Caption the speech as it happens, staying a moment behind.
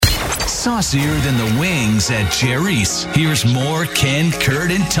saucier than the wings at Jerry's. Here's more Ken, Kurt,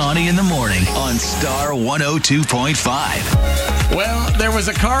 and Tawny in the morning on Star 102.5. Well, there was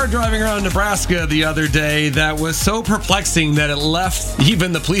a car driving around Nebraska the other day that was so perplexing that it left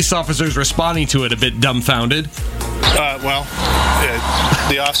even the police officers responding to it a bit dumbfounded. The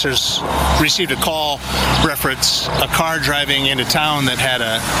officers received a call reference a car driving into town that had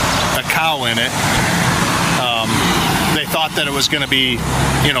a cow in it. They thought that it was going to be,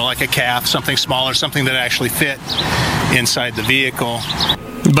 like a calf, something smaller, something that actually fit inside the vehicle.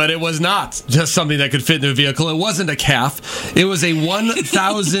 But it was not just something that could fit in the vehicle. It wasn't a calf. It was a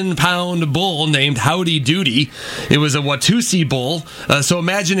 1,000-pound bull named Howdy Doody. It was a Watusi bull. So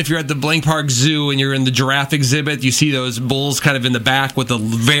imagine if you're at the Blank Park Zoo and you're in the giraffe exhibit. You see those bulls kind of in the back with the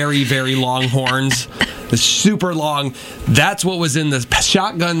very, very long horns. The super long. That's what was in the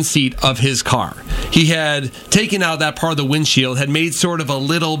shotgun seat of his car. He had taken out that part of the windshield, had made sort of a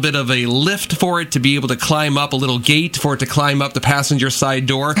little bit of a lift for it to be able to climb up, a little gate for it to climb up the passenger side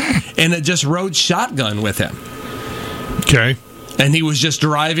door, and it just rode shotgun with him. Okay. And he was just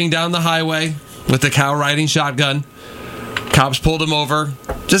driving down the highway with the cow riding shotgun. Cops pulled him over,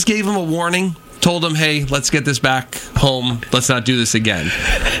 just gave him a warning, told him, hey, let's get this back home. Let's not do this again.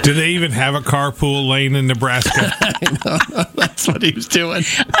 Do they even have a carpool lane in Nebraska? I know. That's what he was doing.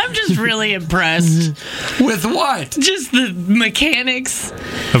 I'm just really impressed. With what? Just the mechanics.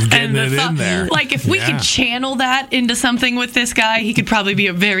 Of getting it in there. Like, if we could channel that into something with this guy, he could probably be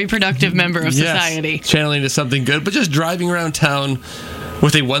a very productive member of society. Yes, channeling into something good, but just driving around town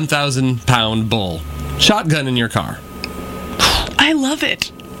with a 1,000-pound bull. Shotgun in your car. I love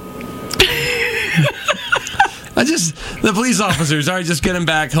it. The police officers, all right, just get him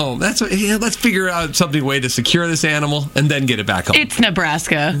back home. That's what, let's figure out something, way to secure this animal and then get it back home. It's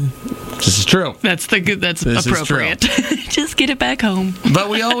Nebraska. This is true. That's appropriate. Just get it back home. But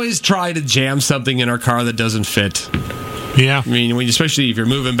we always try to jam something in our car that doesn't fit. Yeah. I mean, especially if you're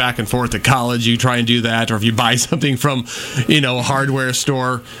moving back and forth to college, you try and do that. Or if you buy something from, a hardware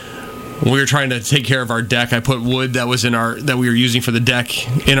store. When we were trying to take care of our deck, I put wood that we were using for the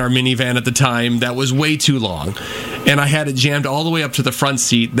deck in our minivan at the time that was way too long. And I had it jammed all the way up to the front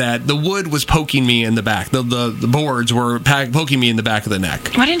seat that the wood was poking me in the back. The boards were poking me in the back of the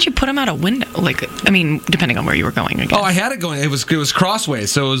neck. Why didn't you put them out a window? Depending on where you were going, I guess. Oh, I had it going. It was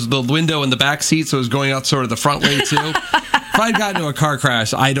crossways. So it was the window in the back seat, so it was going out sort of the front way, too. If I'd gotten into a car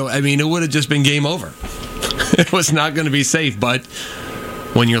crash, it would have just been game over. It was not going to be safe, but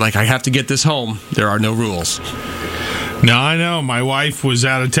when you're like, I have to get this home, there are no rules. No, I know. My wife was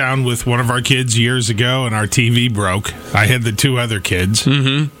out of town with one of our kids years ago, and our TV broke. I had the two other kids.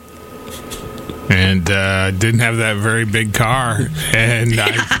 Mm-hmm. And didn't have that very big car. And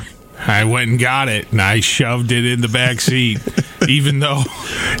I went and got it, and I shoved it in the back seat, even though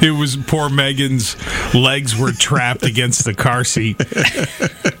it was poor Megan's legs were trapped against the car seat.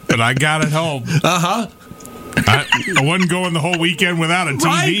 But I got it home. Uh-huh. I wasn't going the whole weekend without a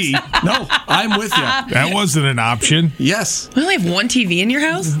TV. Right? No, I'm with you. That wasn't an option. Yes. We only have one TV in your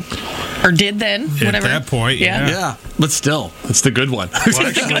house? Or did then? Whatever. At that point, yeah. Yeah, but still, it's the good one. It's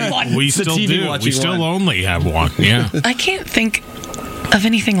the good one. We still do. We still only have one, yeah. I can't think of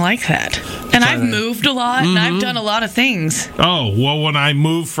anything like that. And I've moved a lot, and I've done a lot of things. Oh, well, when I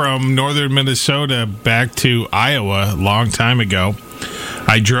moved from northern Minnesota back to Iowa a long time ago,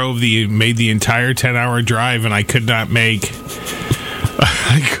 I made the entire 10-hour drive, and I couldn't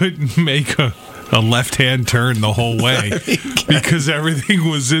make a left-hand turn the whole way because everything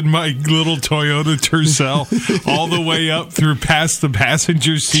was in my little Toyota Tercel all the way up through past the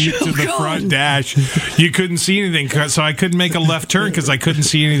passenger seat to the front dash. You couldn't see anything, so I couldn't make a left turn because I couldn't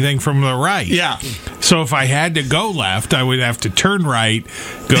see anything from the right. Yeah. So if I had to go left, I would have to turn right,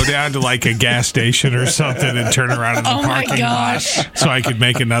 go down to like a gas station or something, and turn around in the parking lot so I could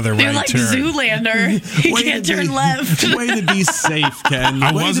make another You're right like turn. Zoolander. You can't turn left. Way to be safe, Ken.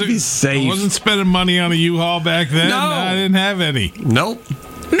 I wasn't spending money on a U-Haul back then. No. I didn't have any. Nope.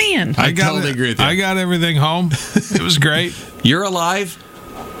 Man. I totally agree with you. I got everything home. It was great. You're alive.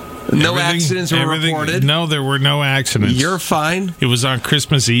 No accidents were reported. No, there were no accidents. You're fine. It was on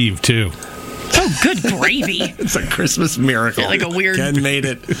Christmas Eve, too. Oh, good gravy. It's a Christmas miracle. Like a weird Ken made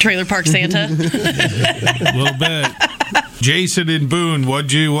it. Trailer Park Santa. A little bit. Jason in Boone,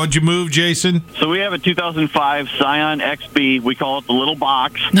 what'd you move, Jason? So we have a 2005 Scion XB. We call it the little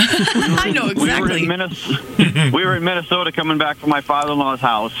box. I know exactly. We were in Minnesota coming back from my father-in-law's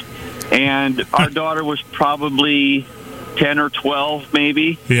house, and our daughter was probably 10 or 12,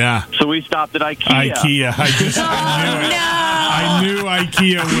 maybe. Yeah. So we stopped at IKEA. IKEA. I knew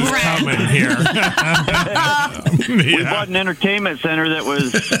IKEA was coming here. We bought an entertainment center that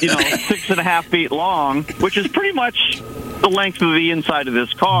was, 6.5 feet long, which is pretty much the length of the inside of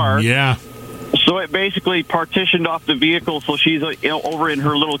this car. Yeah. So it basically partitioned off the vehicle, so she's over in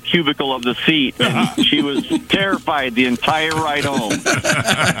her little cubicle of the seat, and she was terrified the entire ride home.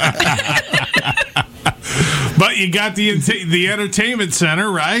 But you got the entertainment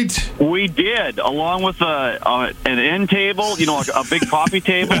center, right? We did, along with an end table, a big coffee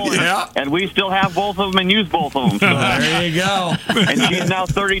table, and we still have both of them and use both of them. So. There you go. And she's now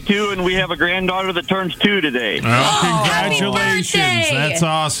 32, and we have a granddaughter that turns 2 today. Congratulations! That's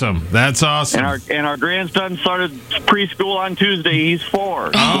awesome. That's awesome. And our grandson started preschool on Tuesday. He's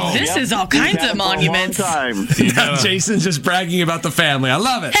 4. This is all kinds of monuments. Time. Jason's just bragging about the family. I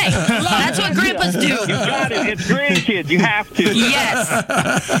love it. Hey, that's what grandpas do. You got it. It's grandkids. You have to. Yes.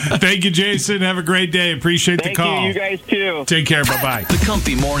 Thank you, Jason. Have a great day. Appreciate the call. Thank you. You guys too. Take care. Bye-bye. The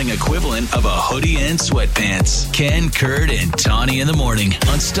comfy morning equivalent of a hoodie and sweatpants. Ken, Kurt, and Tawny in the morning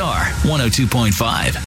on Star 102.5.